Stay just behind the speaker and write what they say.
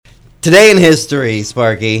Today in history,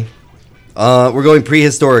 Sparky. We're going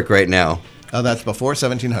prehistoric right now. Oh, that's before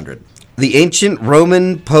 1700. The ancient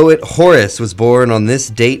Roman poet Horace was born on this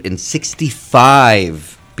date in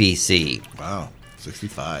 65 BC. Wow,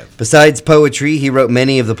 65. Besides poetry, he wrote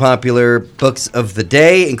many of the popular books of the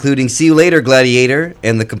day, including See You Later, Gladiator,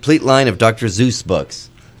 and the complete line of Dr. Seuss books.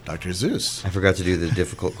 Dr. Seuss. I forgot to do the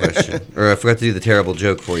difficult question. Or I forgot to do the terrible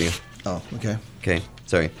joke for you. Oh, okay. Okay,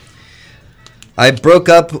 sorry. I broke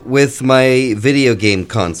up with my video game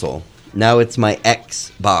console. Now it's my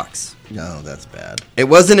Xbox. No, that's bad. It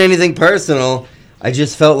wasn't anything personal. I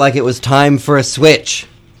just felt like it was time for a switch.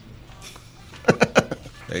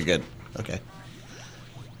 Very good. Okay.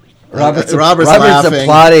 Robert's laughing.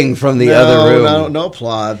 applauding from the other room. No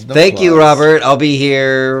applause. Thank you, Robert. I'll be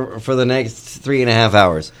here for the next 3.5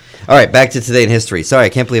 hours. All right, back to Today in History. Sorry, I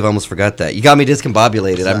can't believe I almost forgot that. You got me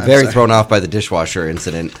discombobulated. I'm very thrown off by the dishwasher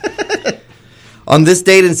incident. On this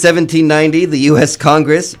date in 1790, the U.S.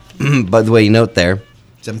 Congress, by the way, you note there,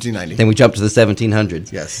 1790. then we jump to the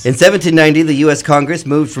 1700s. Yes. In 1790, the U.S. Congress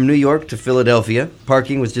moved from New York to Philadelphia.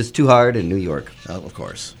 Parking was just too hard in New York. Oh, of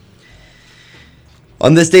course.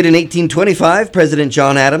 On this date in 1825, President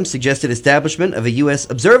John Adams suggested establishment of a U.S.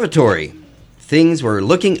 observatory. Things were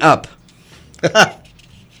looking up. In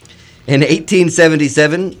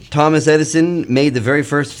 1877, Thomas Edison made the very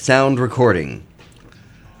first sound recording.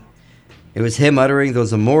 It was him uttering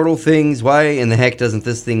those immortal things. Why in the heck doesn't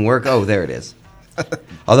this thing work? Oh, there it is.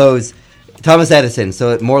 Although it's Thomas Edison,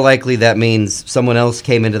 so more likely that means someone else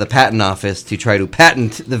came into the patent office to try to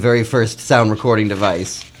patent the very first sound recording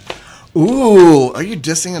device. Ooh, are you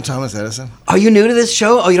dissing on Thomas Edison? Are you new to this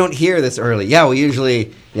show? Oh, you don't hear this early. Yeah, we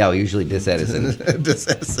usually diss Edison. Diss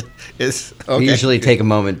Edison is okay. We usually take a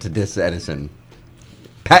moment to diss Edison.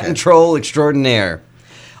 Patent troll extraordinaire.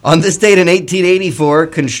 On this date in 1884,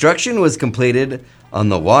 construction was completed on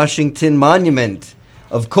the Washington Monument.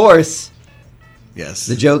 Of course, yes.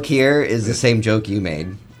 the joke here is the same joke you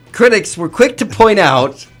made. Critics were quick to point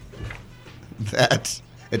out that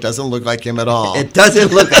it doesn't look like him at all. it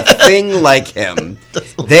doesn't look a thing like him.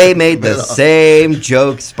 They made the same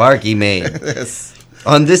joke Sparky made. Yes.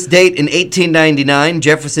 On this date in 1899,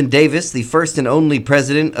 Jefferson Davis, the first and only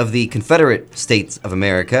president of the Confederate States of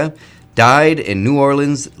America, died in New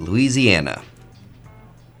Orleans, Louisiana.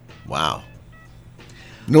 Wow.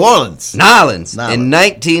 New Orleans. In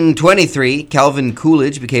 1923, Calvin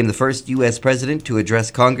Coolidge became the first U.S. president to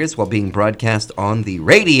address Congress while being broadcast on the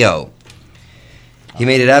radio. He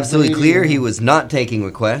made it absolutely clear he was not taking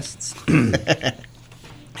requests.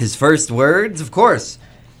 His first words, of course,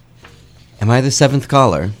 "Am I the seventh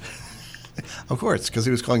caller?" Of course, because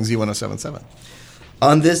he was calling Z1077.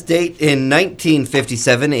 On this date in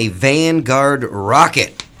 1957, a Vanguard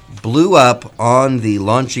rocket blew up on the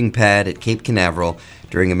launching pad at Cape Canaveral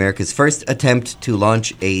during America's first attempt to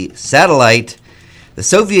launch a satellite. The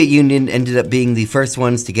Soviet Union ended up being the first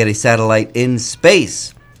ones to get a satellite in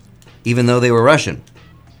space, even though they were Russian.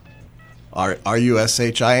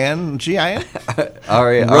 R-U-S-H-I-N-G-I-N?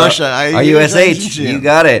 Russia, R-U-S-H. You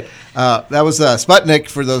got it. That was Sputnik,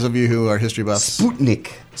 for those of you who are history buffs.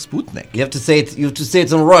 Sputnik. Sputnik. You have to say it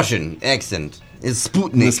in Russian accent. It's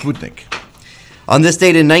Sputnik. The Sputnik. On this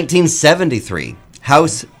date in 1973,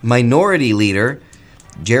 House Minority Leader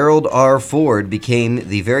Gerald R. Ford became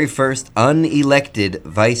the very first unelected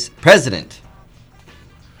vice president.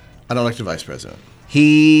 Unelected vice president.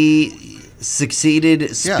 He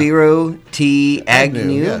succeeded Spiro T.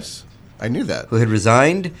 Agnew, Yes, I knew that. who had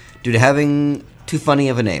resigned due to having too funny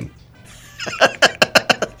of a name.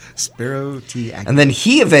 Spiro T. Agnew. And then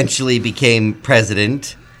he eventually became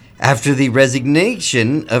president after the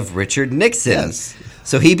resignation of Richard Nixon. Yes.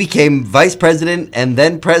 So he became vice president and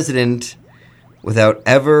then president without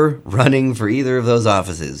ever running for either of those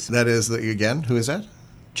offices. That is, again, who is that?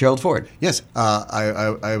 Gerald Ford. Yes,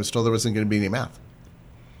 I was told there wasn't going to be any math.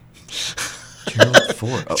 Gerald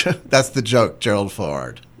Ford. Oh. That's the joke, Gerald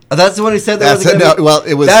Ford. Oh, that's the one who said that.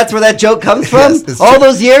 It was. That's where that joke comes from. Yes, all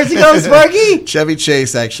those years ago, Sparky. Chevy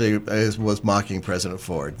Chase actually was mocking President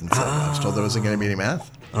Ford and said, I was told there wasn't going to be any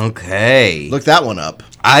math. Okay. Look that one up.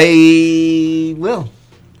 I will.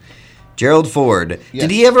 Gerald Ford. Yes.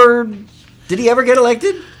 Did he ever get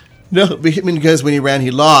elected? No, because when he ran,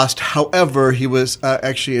 he lost. However, he was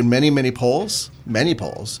actually in many polls.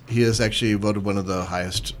 He has actually voted one of the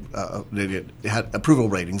highest. Had approval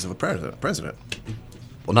ratings of a president.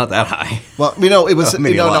 Well, not that high. Well, it was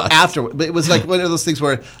lost. after, but it was like one of those things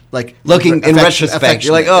where, like, looking in retrospect,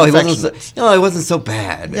 you're like, oh, he wasn't so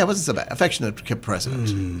bad. Yeah, it wasn't so bad. Affectionate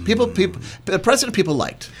president. The president people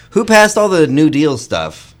liked. Who passed all the New Deal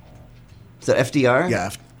stuff? Is that FDR?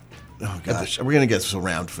 Yeah. Oh gosh, we're gonna get so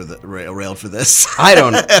railed for this. I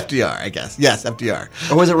don't know. FDR, I guess. Yes, FDR.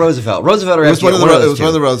 Or was it Roosevelt? Roosevelt or It was FDR? one of the those it was two. one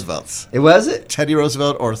of the Roosevelts. It was it? Teddy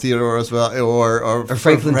Roosevelt or Theodore Roosevelt or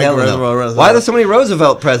Franklin Frank Delano. Roosevelt. Why are there so many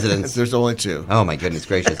Roosevelt presidents? There's only two. Oh my goodness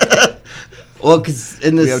gracious! Well, because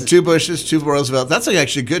in We have this, two Bushes, two Roosevelts. That's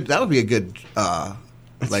actually good. That would be a good,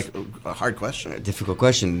 like, a hard question. difficult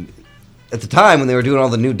question. At the time when they were doing all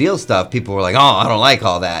the New Deal stuff, people were like, "Oh, I don't like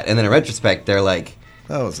all that," and then in retrospect, they're like,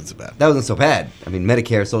 That wasn't so bad. "That wasn't so bad." I mean,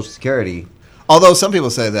 Medicare, Social Security, Although some people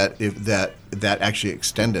say that if that actually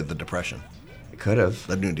extended the Depression, it could have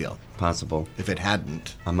the New Deal. possible. If it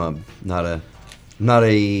hadn't, I'm not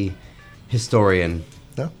a historian.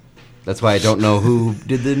 no. That's why I don't know who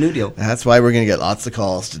did the New Deal. That's why we're going to get lots of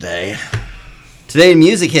calls today. Today in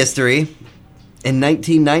music history, in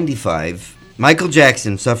 1995, Michael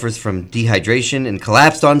Jackson suffers from dehydration and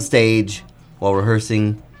collapsed on stage while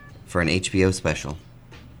rehearsing for an HBO special.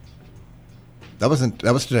 That was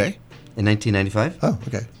today? In 1995? Oh,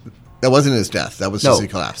 okay. That wasn't his death. That was No. just he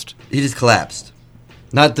collapsed. He just collapsed.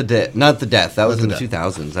 Not the death. That was the in the death.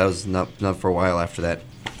 2000s. That was not for a while after that.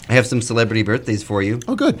 I have some celebrity birthdays for you.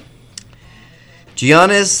 Oh, good.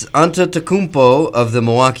 Giannis Antetokounmpo of the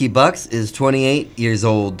Milwaukee Bucks is 28 years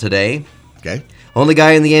old today. Okay. Only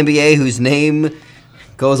guy in the NBA whose name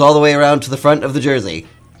goes all the way around to the front of the jersey.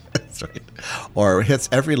 That's right. Or hits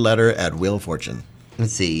every letter at Wheel of Fortune.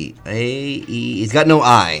 Let's see. He's got no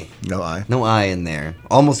I. No I. No I in there.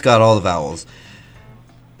 Almost got all the vowels.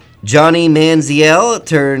 Johnny Manziel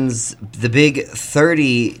turns the big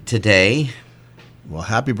 30 today. Well,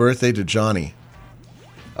 happy birthday to Johnny.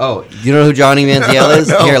 Oh, you know who Johnny Manziel is?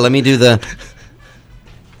 No. Here, let me do the...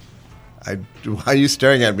 Why are you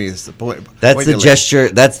staring at me? It's the point. That's the gesture.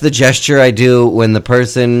 That's the gesture I do when the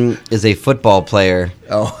person is a football player.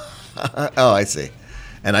 Oh, oh, I see.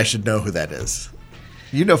 And I should know who that is.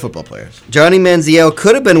 You know football players. Johnny Manziel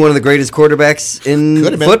could have been one of the greatest quarterbacks in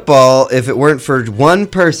Could have been. football if it weren't for one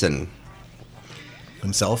person.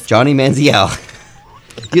 Himself? Johnny Manziel.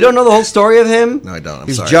 You don't know the whole story of him? No, I don't. I'm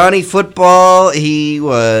He's sorry. Johnny Football. He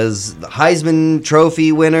was the Heisman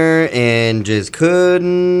Trophy winner and just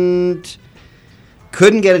couldn't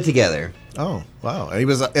get it together. Oh, wow. And he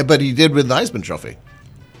was, but he did win the Heisman Trophy.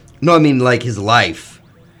 No, I mean like his life.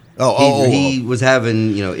 Oh, He was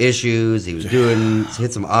having, issues. He was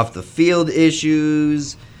hit some off the field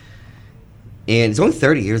issues. And he's only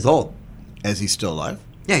 30 years old. Is he still alive?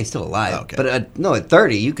 Yeah, he's still alive. Okay. But no, at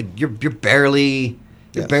 30, you're barely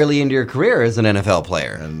Yes. barely into your career as an NFL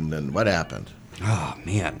player. And then what happened? Oh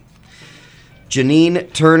man.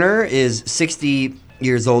 Janine Turner is 60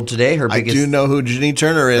 years old today. I do know who Janine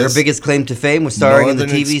Turner is. Her biggest claim to fame was starring in the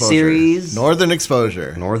Northern TV Exposure. series Northern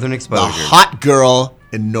Exposure. Northern The Exposure. hot girl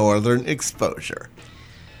in Northern Exposure.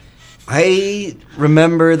 I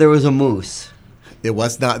remember there was a moose. It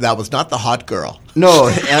was not. That was not the hot girl. No,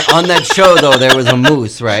 on that show though there was a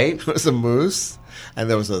moose, right? It was a moose, and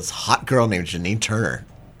there was this hot girl named Janine Turner.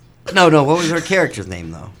 No, what was her character's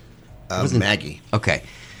name though? Maggie. Okay.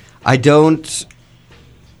 I don't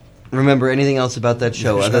remember anything else about that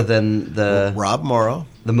show other than the Rob Morrow.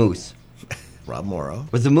 moose. Rob Morrow.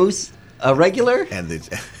 Was the moose a regular? And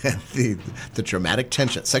the dramatic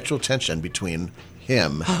tension, sexual tension between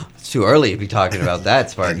him It's too early to be talking about that, and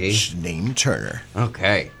Sparky. Janine Turner.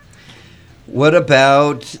 Okay. What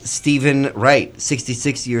about Stephen Wright,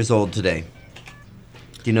 66 years old today?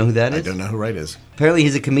 Do you know who that is? I don't know who Wright is. Apparently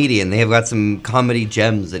he's a comedian. They have got some comedy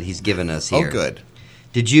gems that he's given us here. Oh, good.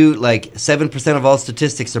 Did you, 7% of all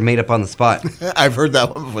statistics are made up on the spot. I've heard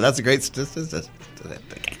that one before. That's a great statistic.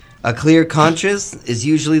 A clear conscience is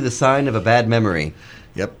usually the sign of a bad memory.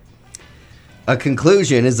 Yep, A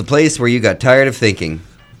conclusion is the place where you got tired of thinking.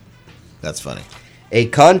 that's funny. A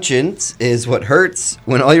conscience is what hurts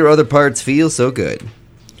when all your other parts feel so good.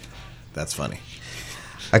 That's funny.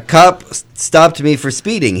 A cop stopped me for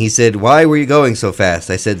speeding. He said, "Why were you going so fast?"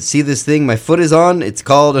 I said, "See this thing my foot is on? It's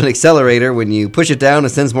called an accelerator. When you push it down, it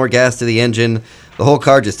sends more gas to the engine. The whole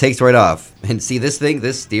car just takes right off. And see this thing?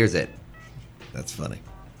 This steers it." That's funny.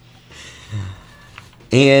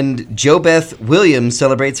 And Jo Beth Williams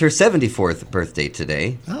celebrates her 74th birthday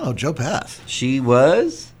today. Oh, Joe Path. She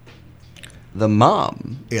was the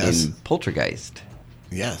mom Yes. in Poltergeist.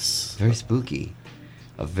 Yes. Very spooky.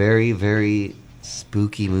 A very, very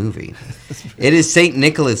spooky movie. It is St.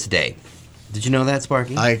 Nicholas Day. Did you know that,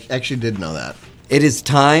 Sparky? I actually did know that. It is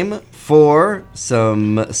time for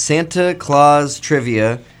some Santa Claus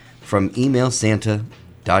trivia from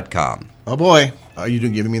emailsanta.com. Oh, boy. Are you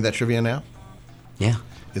giving me that trivia now? Yeah.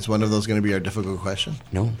 Is one of those going to be our difficult question?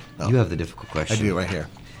 No, Oh. you have the difficult I question. do right here.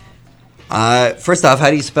 First off, how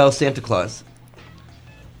do you spell Santa Claus?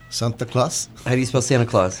 Santa Claus. How do you spell Santa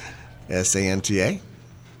Claus?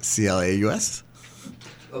 Santaclaus.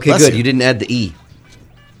 Okay, Bless good. you. You didn't add the E.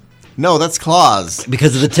 No, that's Claus.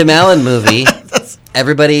 Because of the Tim Allen movie,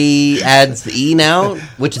 everybody adds the E now,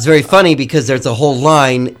 which is very funny because there's a whole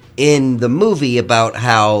line in the movie about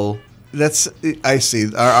how... I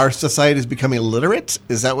see. Our society is becoming illiterate?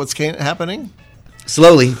 Is that what's happening?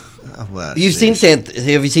 Slowly. Oh, well, Have you seen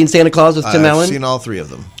Santa Claus with Tim Allen? I've seen all three of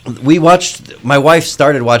them. My wife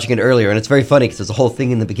started watching it earlier, and it's very funny because there's a whole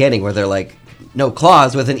thing in the beginning where they're like, no,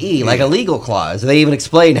 clause with an E, like a legal clause. They even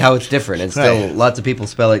explain how it's different, and still lots of people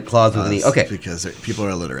spell it clause with an E. Okay. Because people are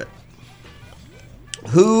illiterate.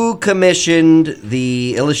 Who commissioned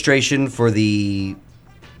the illustration for the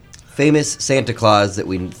famous Santa Claus that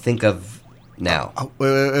we think of now? Oh,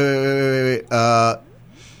 wait. Oh,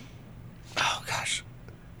 gosh.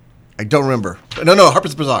 I don't remember. No,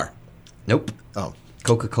 Harper's Bazaar. Nope. Oh.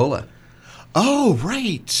 Coca-Cola. Oh,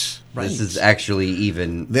 right. This is actually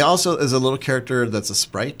even... They also is a little character that's a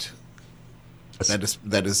sprite.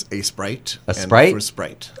 That is a sprite. A sprite? For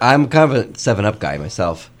Sprite. I'm kind of a 7-Up guy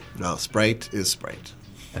myself. No, Sprite is Sprite.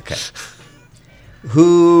 Okay.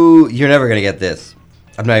 You're never going to get this.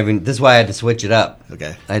 This is why I had to switch it up.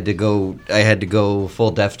 Okay. I had to go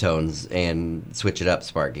full Deftones and switch it up,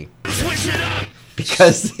 Sparky. Switch it up!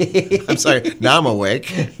 Because... I'm sorry. Now I'm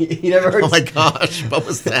awake. You never heard... Oh, my gosh. What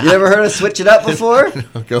was that? You never heard of switch it up before?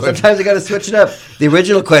 Go ahead. Sometimes you got to switch it up. The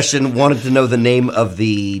original question wanted to know the name of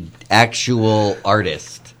the actual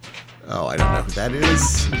artist. Oh, I don't know who that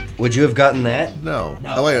is. Would you have gotten that? No.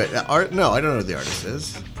 Oh, wait. No, I don't know who the artist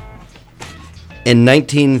is. In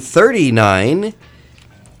 1939,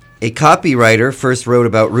 a copywriter first wrote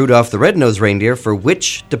about Rudolph the Red-Nosed Reindeer for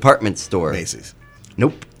which department store? Macy's.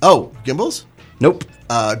 Nope. Oh, Gimbals? Nope.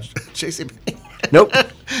 JC. Nope.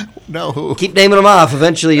 No, who? Keep naming them off.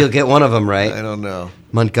 Eventually you'll get one of them right. I don't know.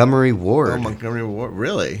 Montgomery Ward. Oh, Montgomery Ward.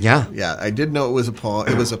 Really? Yeah. Yeah, I did know it was a poem.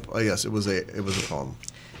 It was a poem.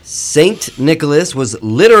 Saint Nicholas was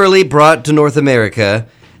literally brought to North America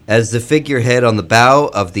as the figurehead on the bow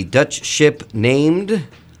of the Dutch ship named...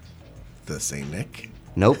 The Saint Nick?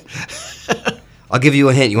 Nope. I'll give you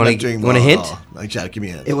a hint. You want a hint? Yeah, give me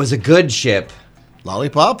a hint. It was a good ship.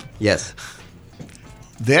 Lollipop? Yes.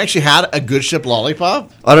 They actually had a good ship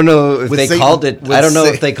Lollipop? I don't know if they called it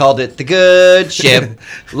the good ship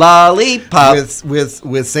Lollipop.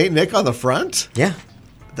 With Saint Nick on the front? Yeah.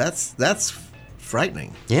 That's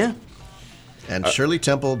frightening. Yeah. And Shirley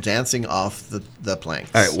Temple dancing off the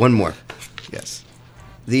planks. All right, one more. Yes.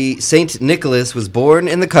 The Saint Nicholas was born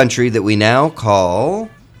in the country that we now call...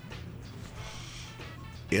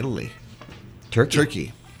 Italy.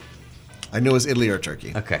 Turkey. I knew it was Italy or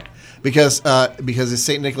Turkey. Okay. Because it's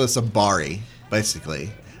Saint Nicholas of Bari,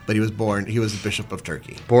 basically. But he was the Bishop of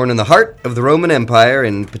Turkey. Born in the heart of the Roman Empire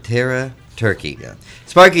in Patara, Turkey. Yeah.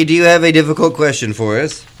 Sparky, do you have a difficult question for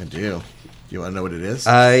us? I do. You want to know what it is?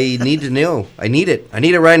 I need to know. I need it. I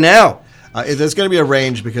need it right now. There's going to be a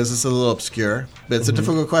range because it's a little obscure, but it's a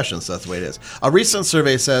difficult question, so that's the way it is. A recent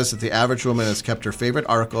survey says that the average woman has kept her favorite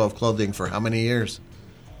article of clothing for how many years?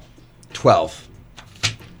 12.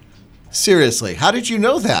 Seriously, how did you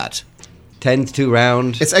know that? 10's too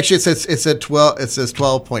round. It says 12. It says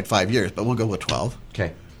 12.5 years, but we'll go with 12.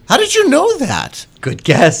 Okay. How did you know that? Good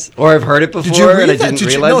guess. Or I've heard it before Did you read and I that? didn't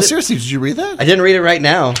realize it. Seriously, did you read that? I didn't read it right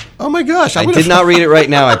now. Oh my gosh! I did not read it right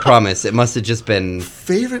now. I promise. It must have just been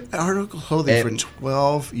favorite article of clothing for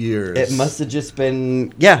 12 years. It must have just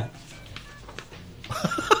been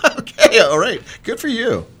Okay, all right. Good for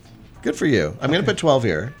you. Good for you. I'm going to put 12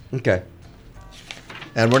 here. Okay.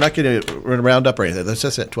 And we're not going to round up or anything. That's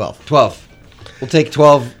just at 12. 12. We'll take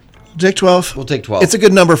 12. Take 12. We'll take 12. It's a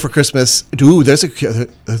good number for Christmas. Ooh, that's a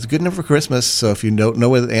good number for Christmas. So if you don't know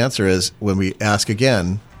what the answer is, when we ask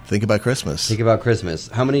again, think about Christmas. Think about Christmas.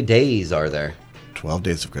 How many days are there? 12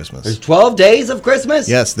 days of Christmas. There's 12 days of Christmas?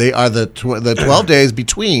 Yes, they are the 12 days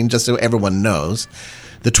between, just so everyone knows,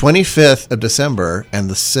 the 25th of December and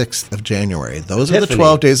the 6th of January. Those are the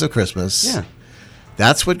 12 days of Christmas. Yeah.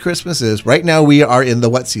 That's what Christmas is. Right now we are in the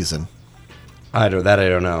what season? I don't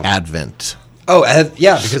know. Advent. Oh,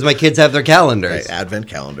 yeah, because my kids have their calendars. Right, Advent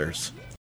calendars.